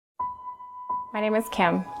My name is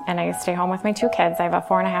Kim, and I stay home with my two kids. I have a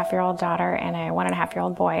 4.5-year-old daughter and a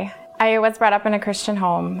 1.5-year-old boy. I was brought up in a Christian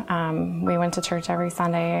home. We went to church every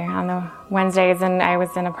Sunday on the Wednesdays, and I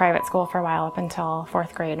was in a private school for a while up until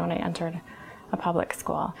 4th grade when I entered a public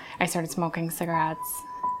school. I started smoking cigarettes,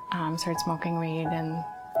 started smoking weed, and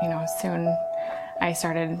soon I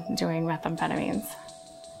started doing methamphetamines.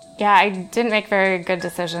 Yeah, I didn't make very good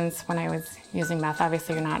decisions when I was using meth.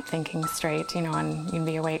 Obviously, you're not thinking straight, and you'd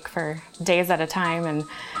be awake for days at a time and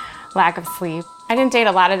lack of sleep. I didn't date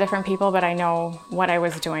a lot of different people, but I know what I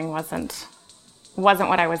was doing wasn't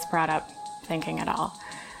what I was brought up thinking at all.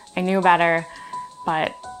 I knew better,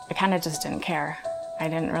 but I kind of just didn't care. I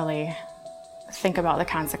didn't really think about the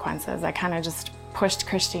consequences. I kind of just pushed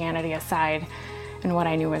Christianity aside and what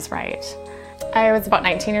I knew was right. I was about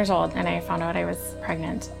 19 years old and I found out I was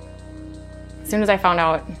pregnant. As soon as I found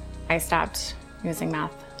out, I stopped using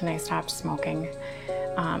meth and I stopped smoking.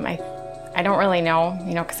 I don't really know,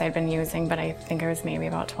 because I'd been using, but I think I was maybe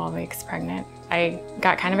about 12 weeks pregnant. I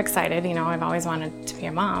got kind of excited, I've always wanted to be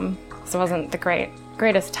a mom. So it wasn't the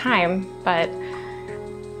greatest time, but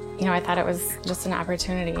I thought it was just an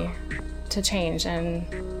opportunity to change. And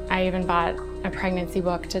I even bought a pregnancy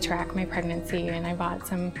book to track my pregnancy, and I bought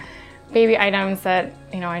some baby items that,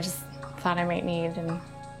 I just thought I might need. And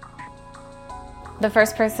the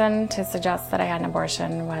first person to suggest that I had an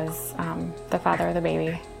abortion was the father of the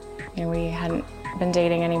baby. We hadn't been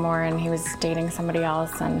dating anymore, and he was dating somebody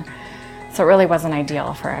else, and so it really wasn't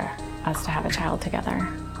ideal for us to have a child together.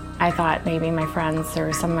 I thought maybe my friends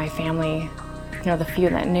or some of my family, the few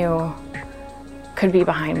that knew, could be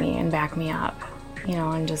behind me and back me up,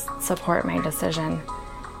 and just support my decision.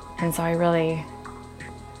 And so I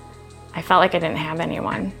felt like I didn't have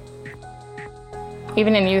anyone.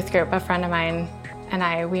 Even in youth group, a friend of mine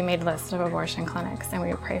and we made lists of abortion clinics, and we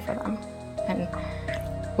would pray for them. And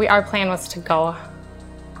our plan was to go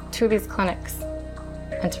to these clinics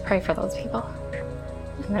and to pray for those people.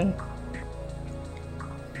 And then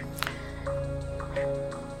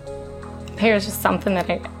there was just something that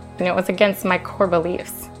was against my core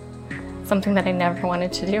beliefs, something that I never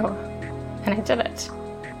wanted to do, and I did it.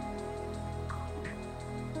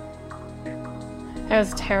 It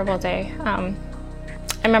was a terrible day. I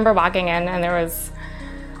remember walking in, and there was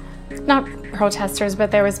not protesters,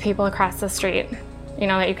 but there was people across the street,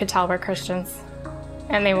 that you could tell were Christians.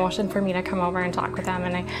 And they motioned for me to come over and talk with them,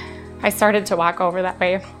 and I started to walk over that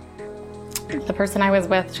way. The person I was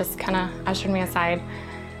with just kind of ushered me aside,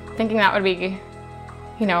 thinking that would be,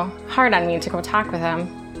 hard on me to go talk with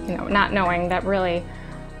them, not knowing that really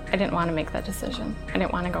I didn't want to make that decision. I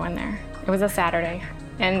didn't want to go in there. It was a Saturday,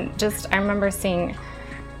 and I remember seeing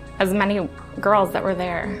as many girls that were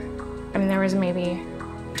there. There was maybe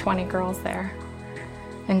 20 girls there,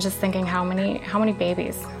 and just thinking how many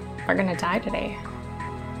babies are going to die today.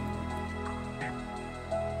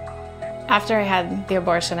 After I had the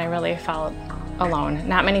abortion, I really felt alone.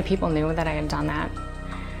 Not many people knew that I had done that,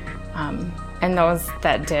 and those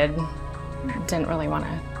that didn't really want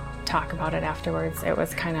to talk about it afterwards. It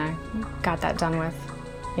was kind of got that done with.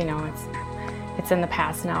 It's in the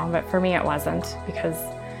past now, but for me it wasn't, because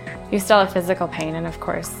you still have physical pain, and of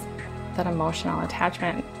course that emotional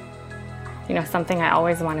attachment, something I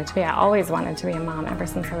always wanted to be. I always wanted to be a mom ever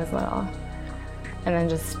since I was little. And then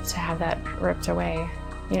just to have that ripped away,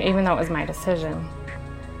 even though it was my decision.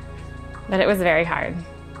 But it was very hard.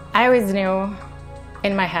 I always knew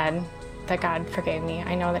in my head that God forgave me.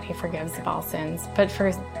 I know that He forgives of all sins, but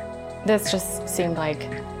this just seemed like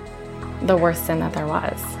the worst sin that there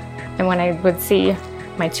was. And when I would see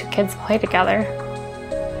my two kids play together,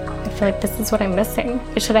 I feel like this is what I'm missing.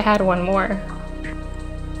 I should have had one more.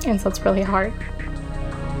 And so it's really hard.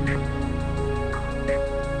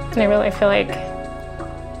 And I really feel like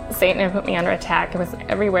Satan had put me under attack. It was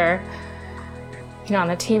everywhere, on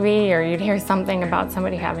the TV, or you'd hear something about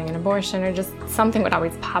somebody having an abortion, or just something would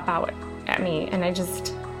always pop out at me. And I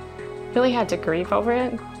just really had to grieve over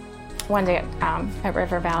it. One day at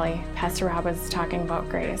River Valley, Pastor Rob was talking about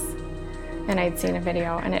grace. And I'd seen a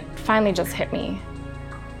video, and it finally just hit me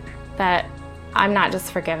that I'm not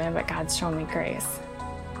just forgiven, but God's shown me grace.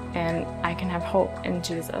 And I can have hope in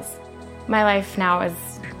Jesus. My life now is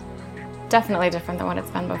definitely different than what it's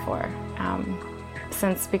been before.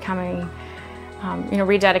 Since becoming,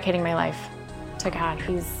 rededicating my life to God,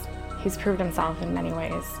 He's proved Himself in many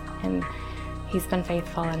ways, and He's been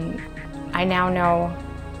faithful. And I now know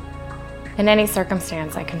in any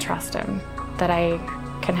circumstance I can trust Him, that I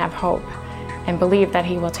can have hope and believe that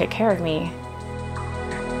He will take care of me